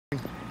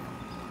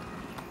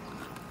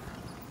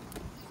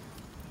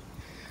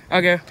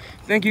Okay,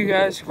 thank you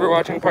guys for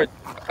watching part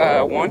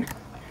 1,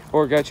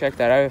 or go check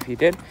that out if you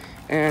did.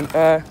 And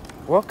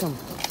welcome.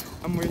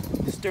 I'm with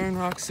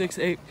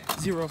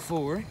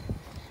SternRock6804,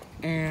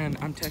 and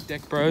I'm Tech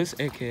Deck Bros,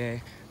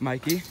 aka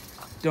Mikey.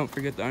 Don't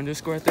forget the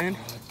underscore at the end.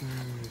 Oh, dude.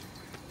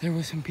 There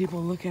was some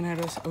people looking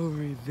at us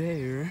over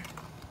there.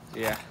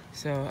 Yeah.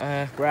 So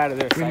We're out of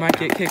there. we might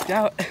get kicked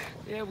out.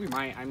 Yeah, we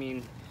might. I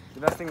mean, the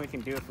best thing we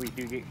can do if we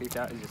do get kicked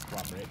out is just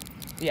cooperate.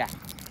 Yeah.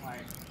 Like,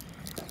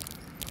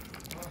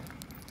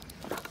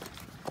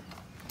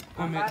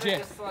 Oh, man, Jay,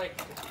 just, like,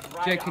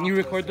 Jay, can you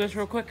record this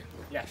real quick?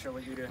 Yeah, sure.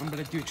 What you doing? I'm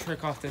gonna do a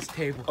trick off this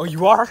table. Oh,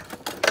 you are?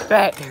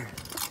 Bet.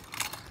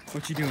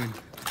 What you doing?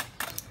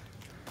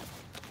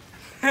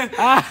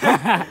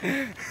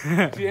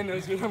 Jay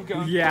knows what I'm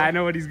going for. Yeah, I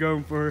know what he's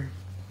going for.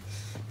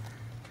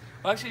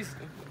 Well, actually,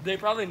 they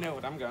probably know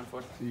what I'm going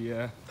for.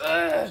 Yeah.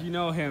 You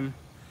know him.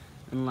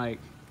 And, like,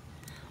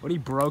 when he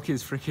broke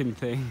his freaking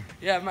thing.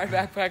 Yeah, my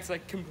backpack's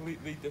like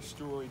completely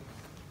destroyed.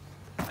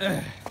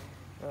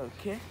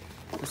 Okay.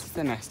 This is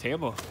a nice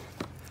table.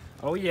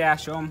 Oh, yeah,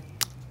 show him.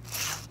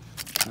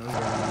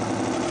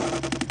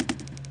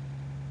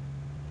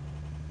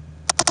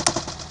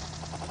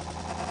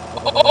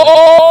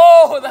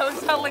 Oh, that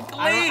was hella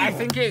clean. I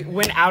think it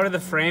went out of the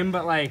frame,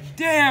 but, like,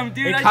 Damn,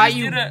 dude, it I caught just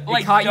you, did a,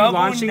 it caught you double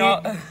launching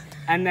it,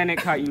 and then it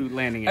caught you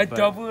landing it. a but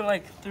double,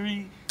 like,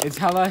 3. It's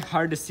hella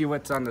hard to see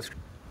what's on the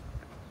screen.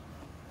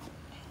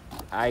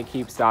 I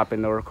keep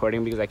stopping the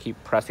recording because I keep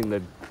pressing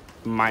the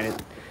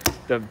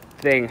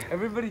thing.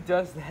 Everybody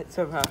does that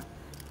somehow.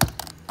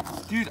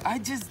 Dude, I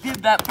just did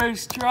that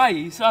first try.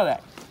 You saw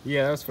that?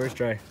 Yeah, that was first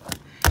try.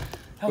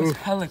 That was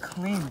hella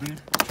clean, dude.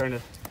 Trying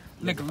to.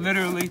 Like,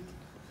 literally.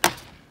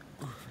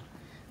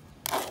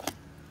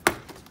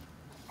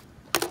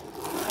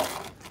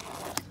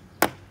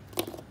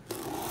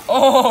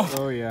 Oh!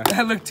 Oh yeah.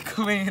 That looked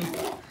clean.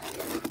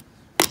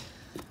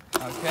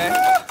 Okay.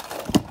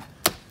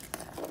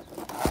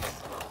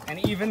 And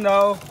even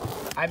though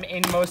I'm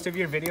in most of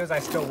your videos, I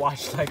still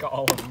watch like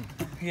all of them.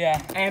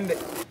 Yeah. And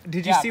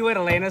did you see what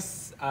Elena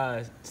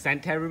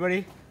sent to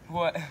everybody?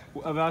 What?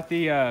 About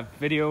the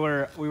video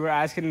where we were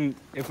asking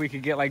if we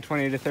could get like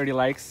 20 to 30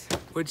 likes.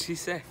 What'd she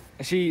say?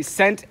 She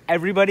sent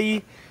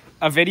everybody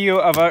a video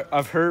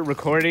of her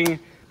recording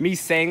me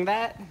saying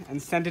that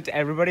and sent it to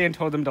everybody and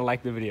told them to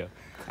like the video.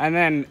 And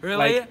then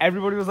like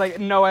everybody was like,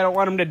 no, I don't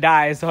want them to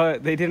die, so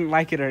they didn't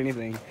like it or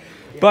anything. Yeah.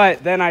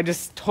 But then I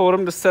just told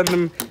them to send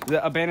them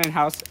the abandoned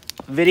house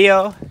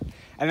video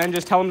and then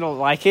just tell them to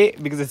like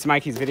it because it's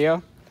Mikey's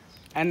video.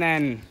 And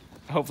then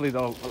hopefully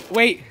they'll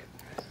wait.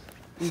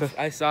 So,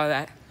 I saw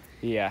that.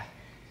 Yeah.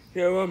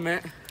 Yeah, well,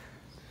 man.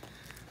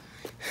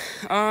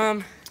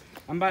 I'm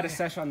about to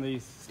sesh on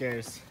these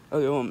stairs.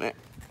 Okay, well, man.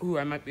 Ooh,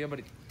 I might be able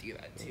to do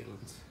that too.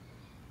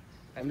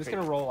 I'm just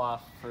gonna roll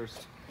off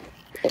first.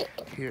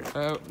 Here,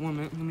 1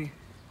 minute, let me.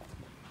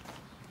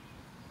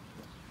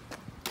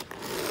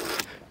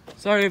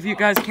 Sorry if you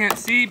guys can't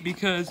see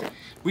because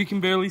we can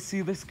barely see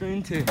the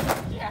screen too.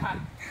 Yeah.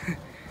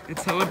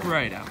 It's hella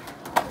bright out.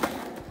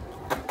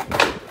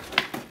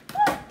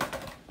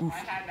 Oof. I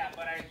had that,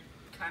 but I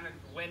kind of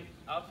went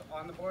up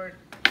on the board,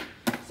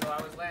 so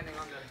I was landing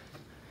on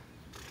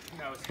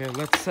the nose. Okay,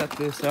 let's set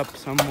this up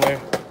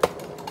somewhere.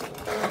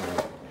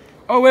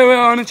 Oh, wait,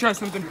 I want to try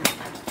something.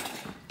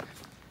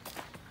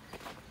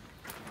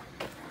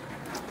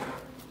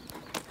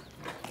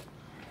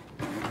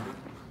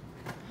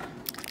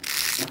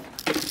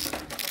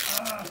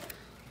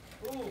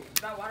 Ooh,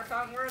 does that water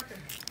fountain work?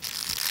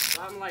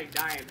 I'm like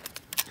dying.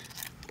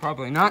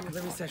 Probably not.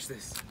 Let me sesh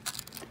this.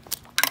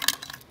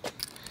 I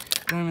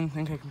don't even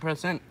think I can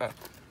press in. Oh,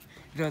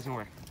 it doesn't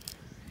work.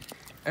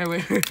 Hey,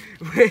 wait.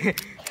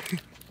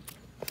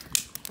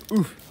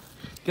 Oof.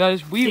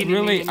 Guys, we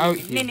really out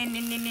here.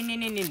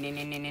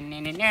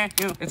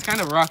 It's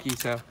kind of rocky,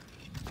 so.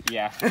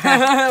 Yeah.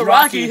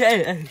 Rocky,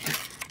 hey.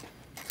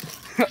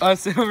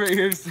 Us over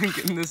here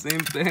thinking the same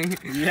thing.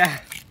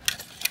 Yeah.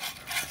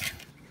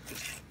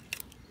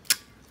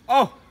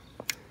 Oh.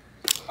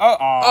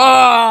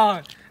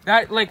 Oh,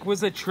 that like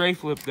was a tray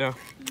flip though.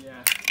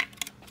 Yeah.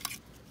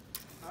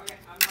 Okay,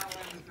 I'm not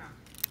letting this now.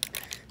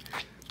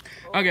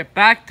 Okay,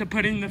 back to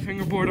putting the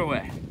fingerboard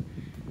away.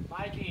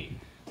 Mikey.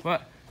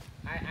 What?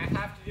 I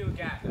have to do a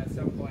gap at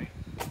some point.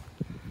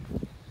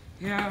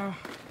 Yeah.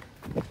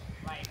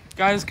 Like.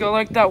 Guys, go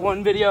like that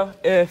one video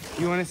if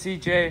you want to see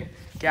Jay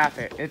gap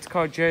it. It's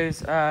called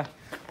Jay's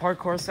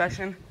parkour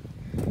session.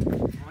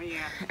 Oh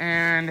yeah.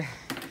 And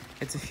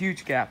it's a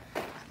huge gap.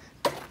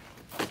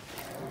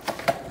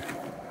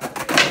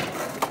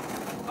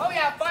 Oh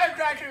yeah,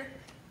 firecracker.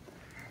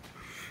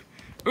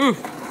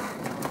 Oof.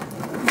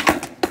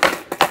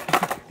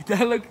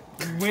 That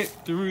went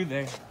through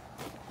there.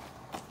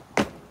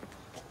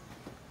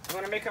 You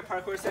want to make a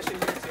parkour session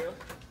here too?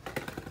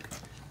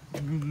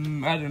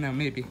 I don't know,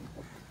 maybe.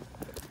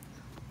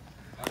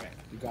 Okay,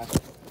 you got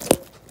it.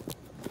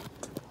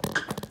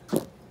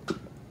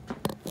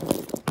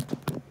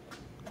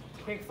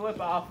 Kick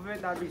flip off of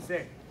it, that'd be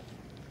sick.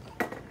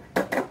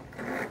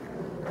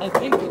 I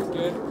think it's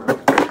good.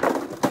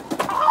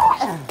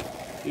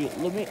 Here,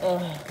 let me,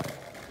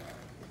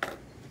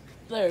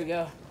 there we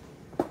go.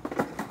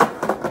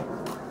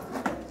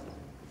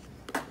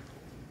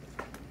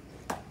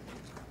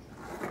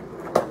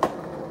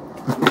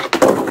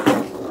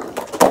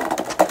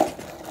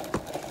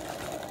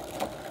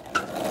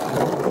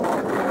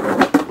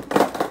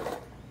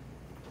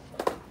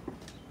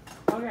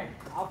 Okay,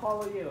 I'll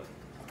follow you.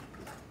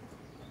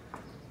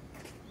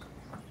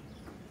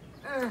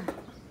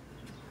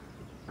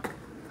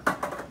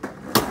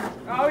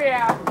 Oh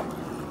yeah.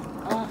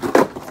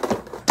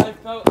 I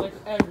felt like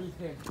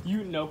everything.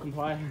 You no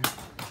comply.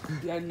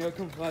 Yeah, no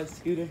comply,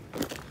 Scooter.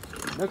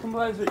 No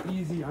complies are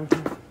easy, aren't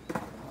you?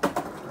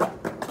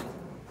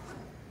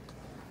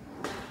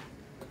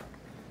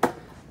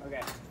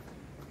 Okay.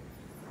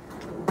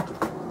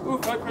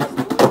 Oof, I pressed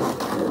it.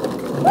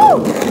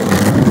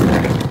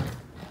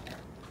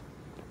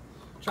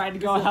 Tried to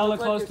Does go it hella look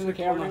like close it's to the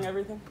recording camera.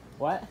 Everything?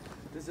 What?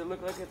 Does it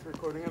look like it's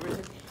recording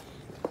everything?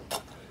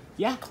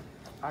 Yeah.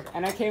 Okay.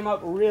 And I came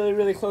up really,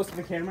 really close to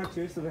the camera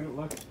too, so then it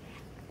looked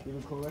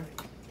even cooler.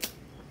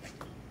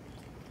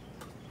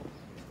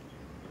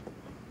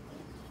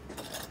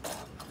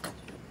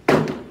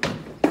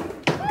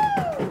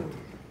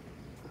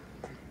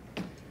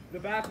 The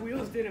back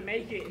wheels didn't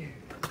make it.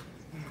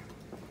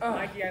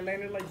 Mikey, I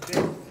landed like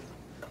this.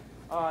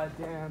 Aw,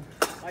 damn.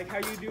 Like how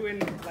you do in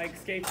like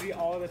skate free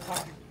all the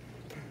time.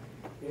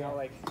 You know,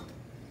 like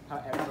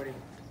how everybody.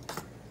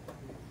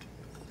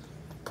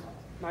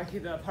 Mikey,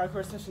 the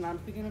parkour session I'm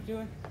thinking of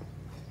doing.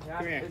 Yeah,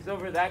 Come here. it's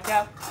over that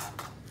gap?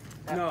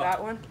 No.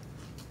 That one?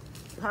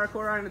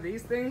 Parkour onto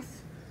these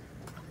things,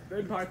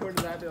 then parkour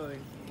to that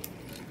building.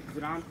 That's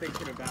what I'm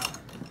thinking about.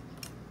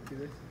 See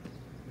this?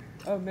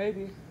 Oh,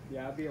 maybe.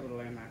 Yeah, I'll be able to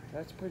land that.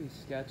 That's pretty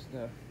sketch,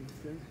 though.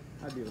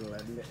 I'll be able to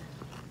land it.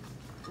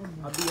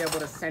 I'll be able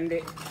to send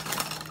it.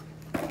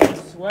 I'm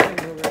sweating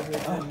over here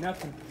doing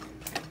nothing.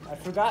 I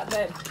forgot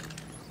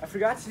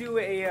to do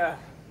a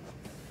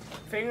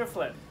finger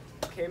flip.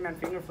 Caveman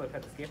finger flip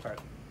at the skate park.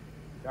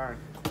 Darn.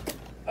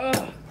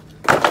 Ugh.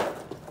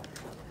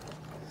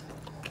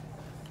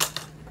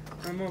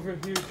 I'm over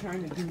here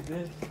trying to do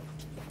this.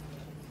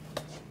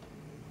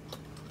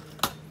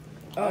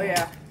 Oh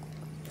yeah.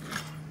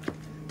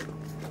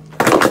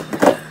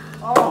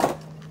 Oh.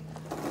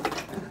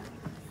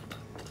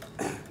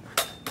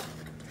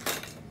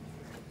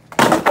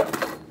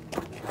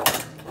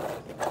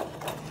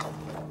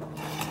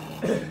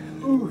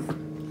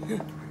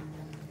 Oof.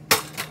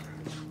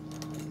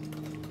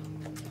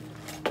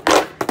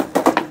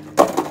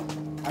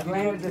 I've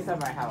landed this at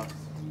my house.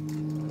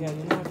 Yeah,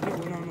 you know what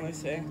people normally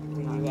say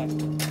when you're like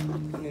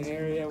in an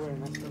area where you're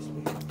not supposed to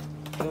be?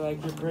 They're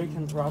like, you're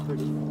breaking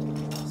property.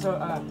 So,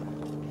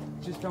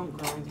 just don't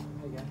grind,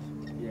 I guess.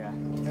 Yeah.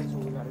 That's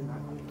what we gotta do.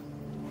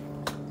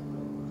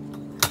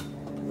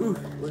 Oof.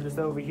 We're just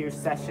over here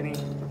sessioning,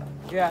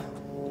 Yeah,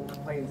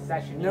 playing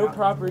session. no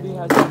property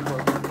has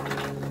import.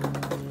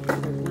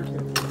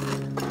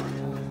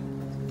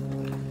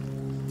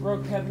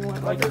 Bro, Kevin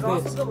went But like there's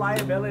also this. the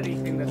liability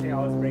thing that they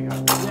always bring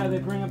up. Yeah, they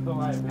bring up the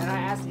liability. And I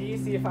asked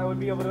Yeezy if I would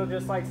be able to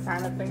just like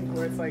sign a thing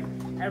where it's like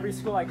every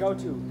school I go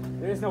to,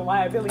 there is no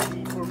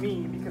liability for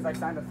me because I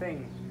signed a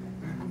thing.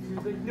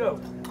 She's like, no,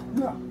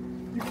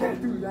 you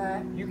can't do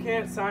that. You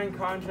can't sign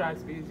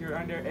contracts because you're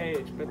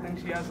underage. But then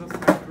she has us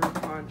sign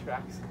group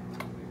contracts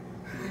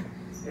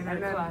in her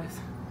And then- class.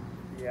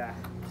 Yeah.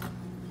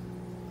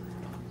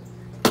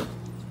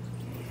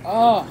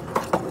 Oh.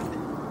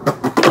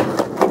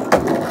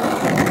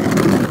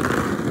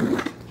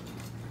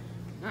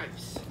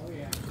 Nice. Oh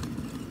yeah.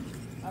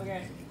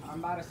 Okay, I'm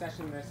about to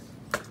session this.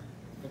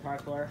 The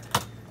parkour.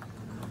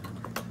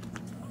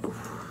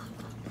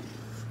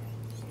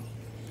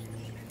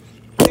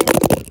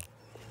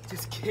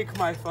 Just kick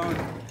my phone.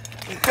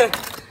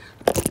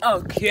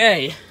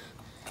 Okay.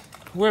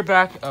 We're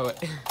back. Oh,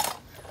 wait.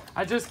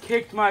 I just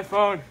kicked my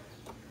phone.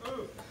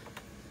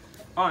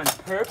 On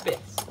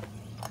purpose.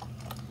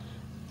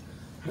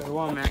 Hey,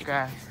 1 minute,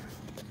 guys.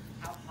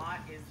 How hot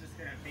is this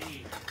gonna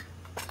be?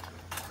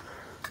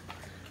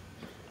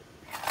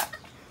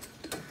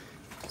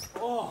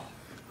 Oh,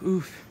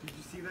 Oof. did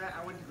you see that?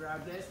 I went to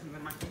grab this and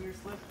then my finger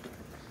slipped.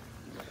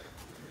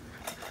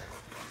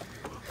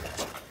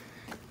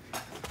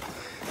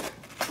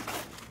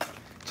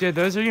 Jay,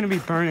 those are gonna be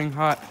burning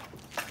hot.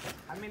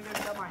 I mean,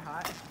 they're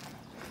semi-hot.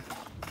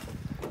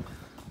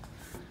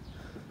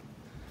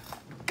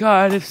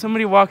 God, if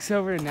somebody walks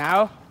over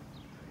now,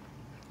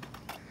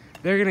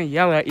 they're gonna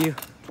yell at you.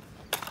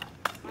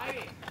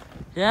 Mikey,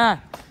 Yeah.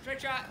 trick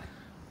shot.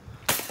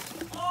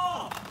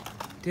 Oh,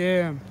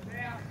 Damn.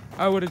 damn.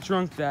 I would have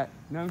drunk that.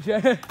 No,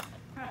 Jay.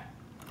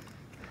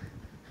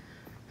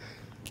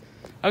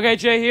 Okay,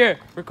 Jay, here.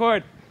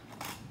 Record.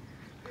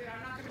 Dude,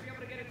 I'm not gonna be able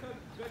to get a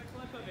good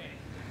clip of it.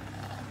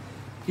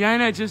 Yeah, I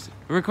know. Just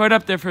record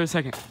up there for a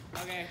second.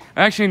 Okay,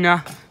 Actually, no.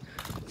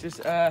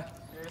 Just, here,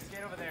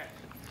 skate over there.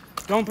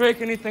 don't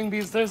break anything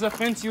because there's a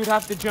fence you would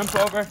have to jump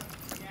over.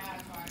 Yeah,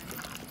 it's fine.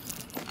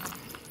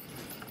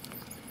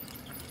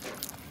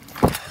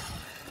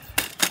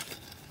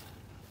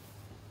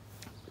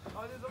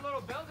 Oh, there's a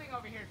little building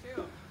over here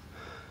too.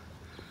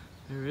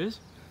 There is?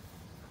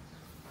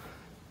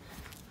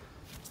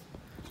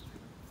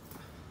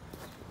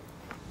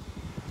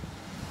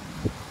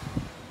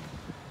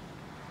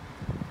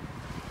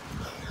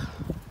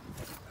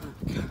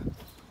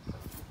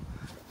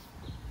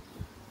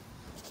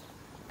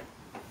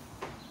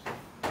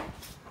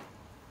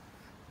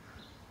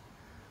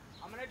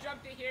 I'm gonna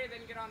jump to here,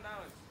 then get on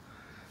those.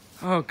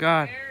 Oh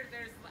God.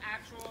 There's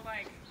actual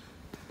like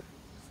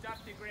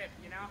stuff to grip,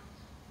 you know?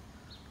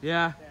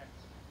 Yeah. There.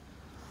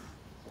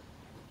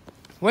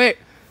 Wait.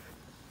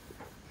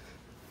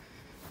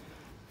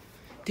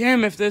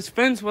 Damn, if this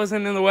fence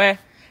wasn't in the way,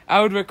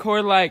 I would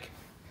record like,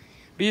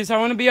 because I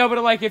want to be able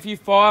to like, if you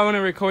fall, I want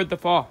to record the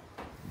fall.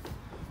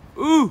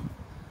 Ooh.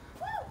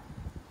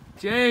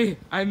 Jay,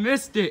 I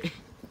missed it.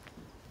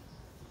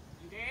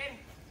 You did?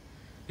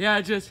 Yeah,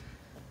 I just.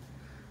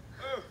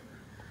 Ooh.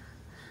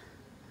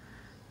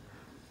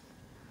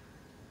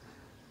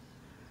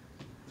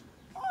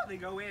 Oh, they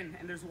go in,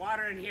 and there's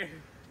water in here.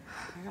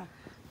 God.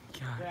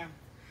 Damn.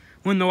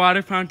 When the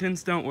water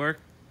fountains don't work.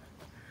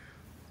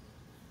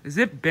 Is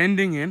it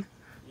bending in?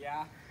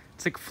 Yeah.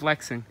 It's like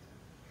flexing.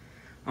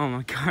 Oh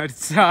my God,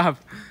 stop.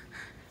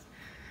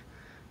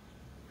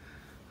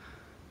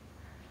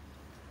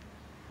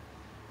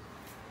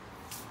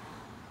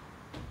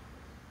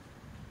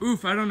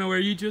 Oof, I don't know where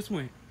you just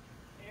went.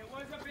 It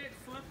was a bit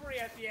slippery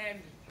at the end.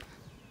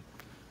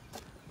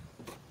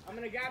 I'm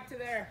gonna gap to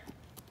there.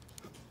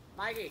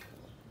 Mikey,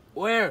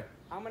 Where?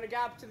 I'm gonna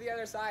gap to the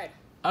other side.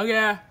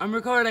 Okay, I'm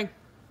recording.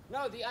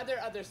 No, the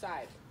other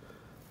side.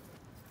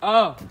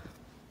 Oh.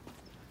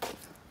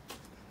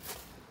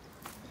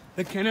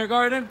 The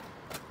kindergarten?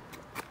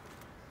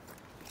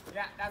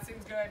 Yeah, that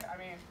seems good. I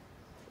mean.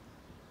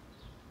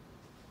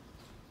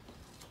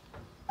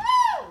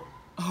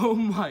 Oh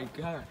my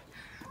God.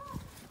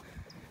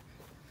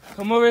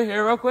 Come over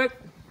here real quick.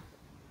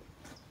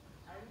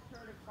 I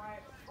just heard a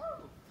quiet.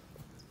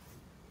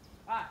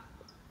 Ah,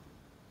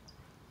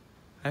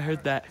 I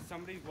heard that.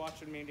 somebody's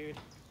watching me, dude.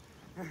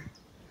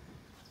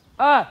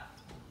 Ah!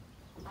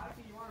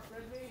 Mikey, you want a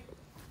frisbee?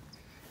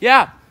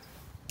 Yeah.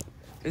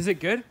 Is it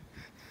good?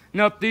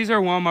 Nope, these are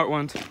Walmart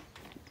ones.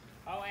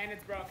 Oh, and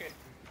it's broken.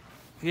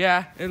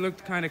 Yeah, it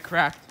looked kind of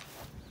cracked.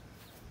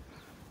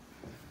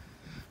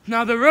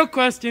 Now the real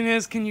question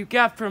is, can you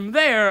get from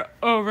there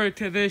over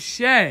to this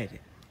shed?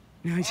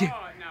 No,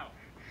 Oh,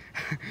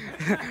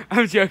 no.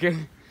 I'm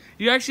joking.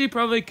 You actually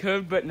probably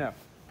could, but no.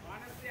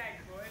 Honestly, I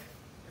could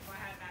if I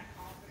had that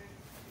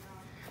confidence,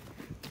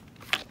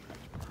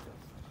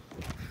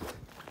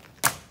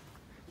 you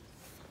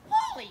know.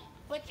 Holy,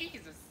 but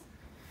Jesus.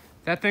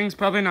 That thing's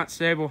probably not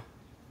stable.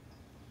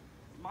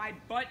 My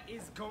butt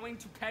is going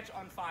to catch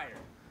on fire.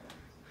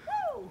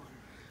 Woo!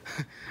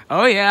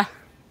 Oh yeah.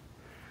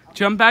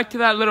 Jump back to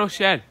that little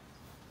shed.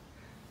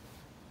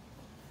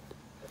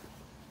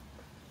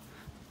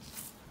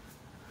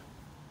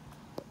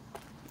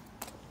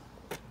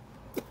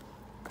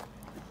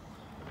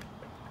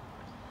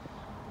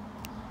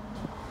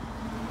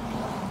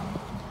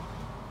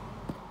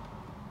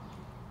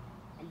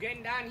 I'm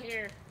getting down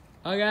here.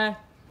 Okay.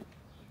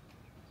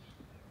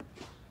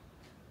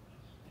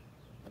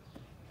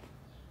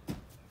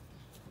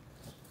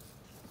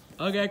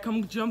 Okay,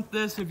 come jump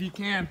this if you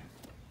can.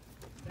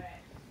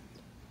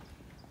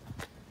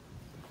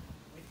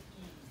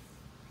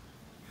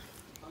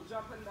 I'm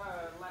jumping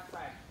the left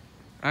side.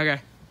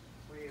 Okay.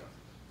 Where you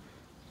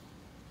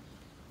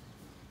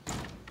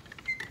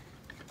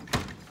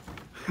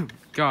go?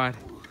 God.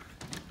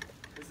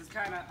 This is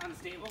kind of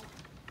unstable.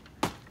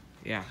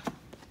 Yeah.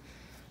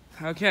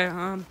 Okay,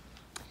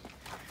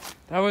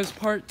 that was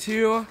part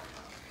 2.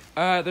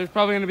 There's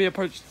probably gonna be a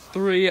part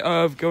 3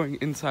 of going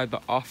inside the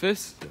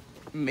office.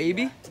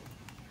 Maybe.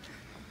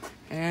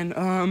 And,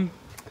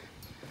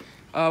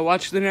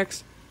 watch the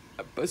next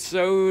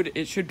episode.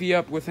 It should be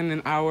up within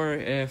an hour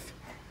if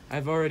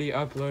I've already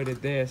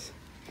uploaded this.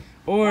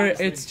 Or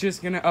Honestly. it's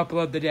just gonna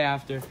upload the day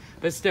after.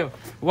 But still,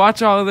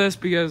 watch all of this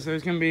because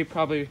there's gonna be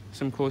probably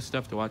some cool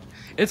stuff to watch.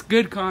 It's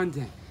good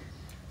content.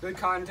 Good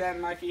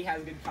content. Mikey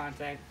has good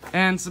content.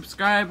 And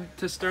subscribe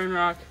to Stern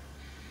Rock.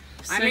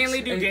 I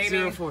mainly do gaming.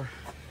 6804.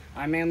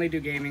 I mainly do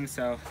gaming,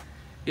 so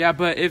Yeah,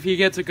 but if he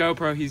gets a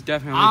GoPro, he's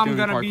definitely I'm doing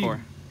gonna parkour.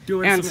 be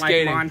doing And some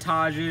skating. like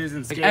montages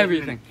and skating.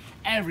 everything.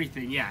 And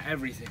everything, yeah,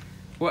 everything.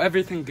 Well,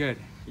 everything good.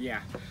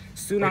 Yeah.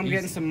 Soon Or I'm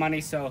getting easy. some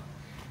money, so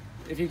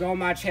if you go on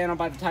my channel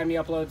by the time he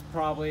uploads,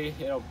 probably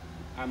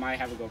I might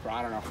have a GoPro.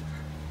 I don't know.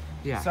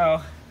 Yeah.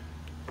 So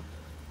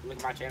look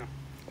at my channel.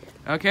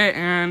 Okay,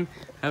 and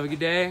have a good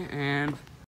day, and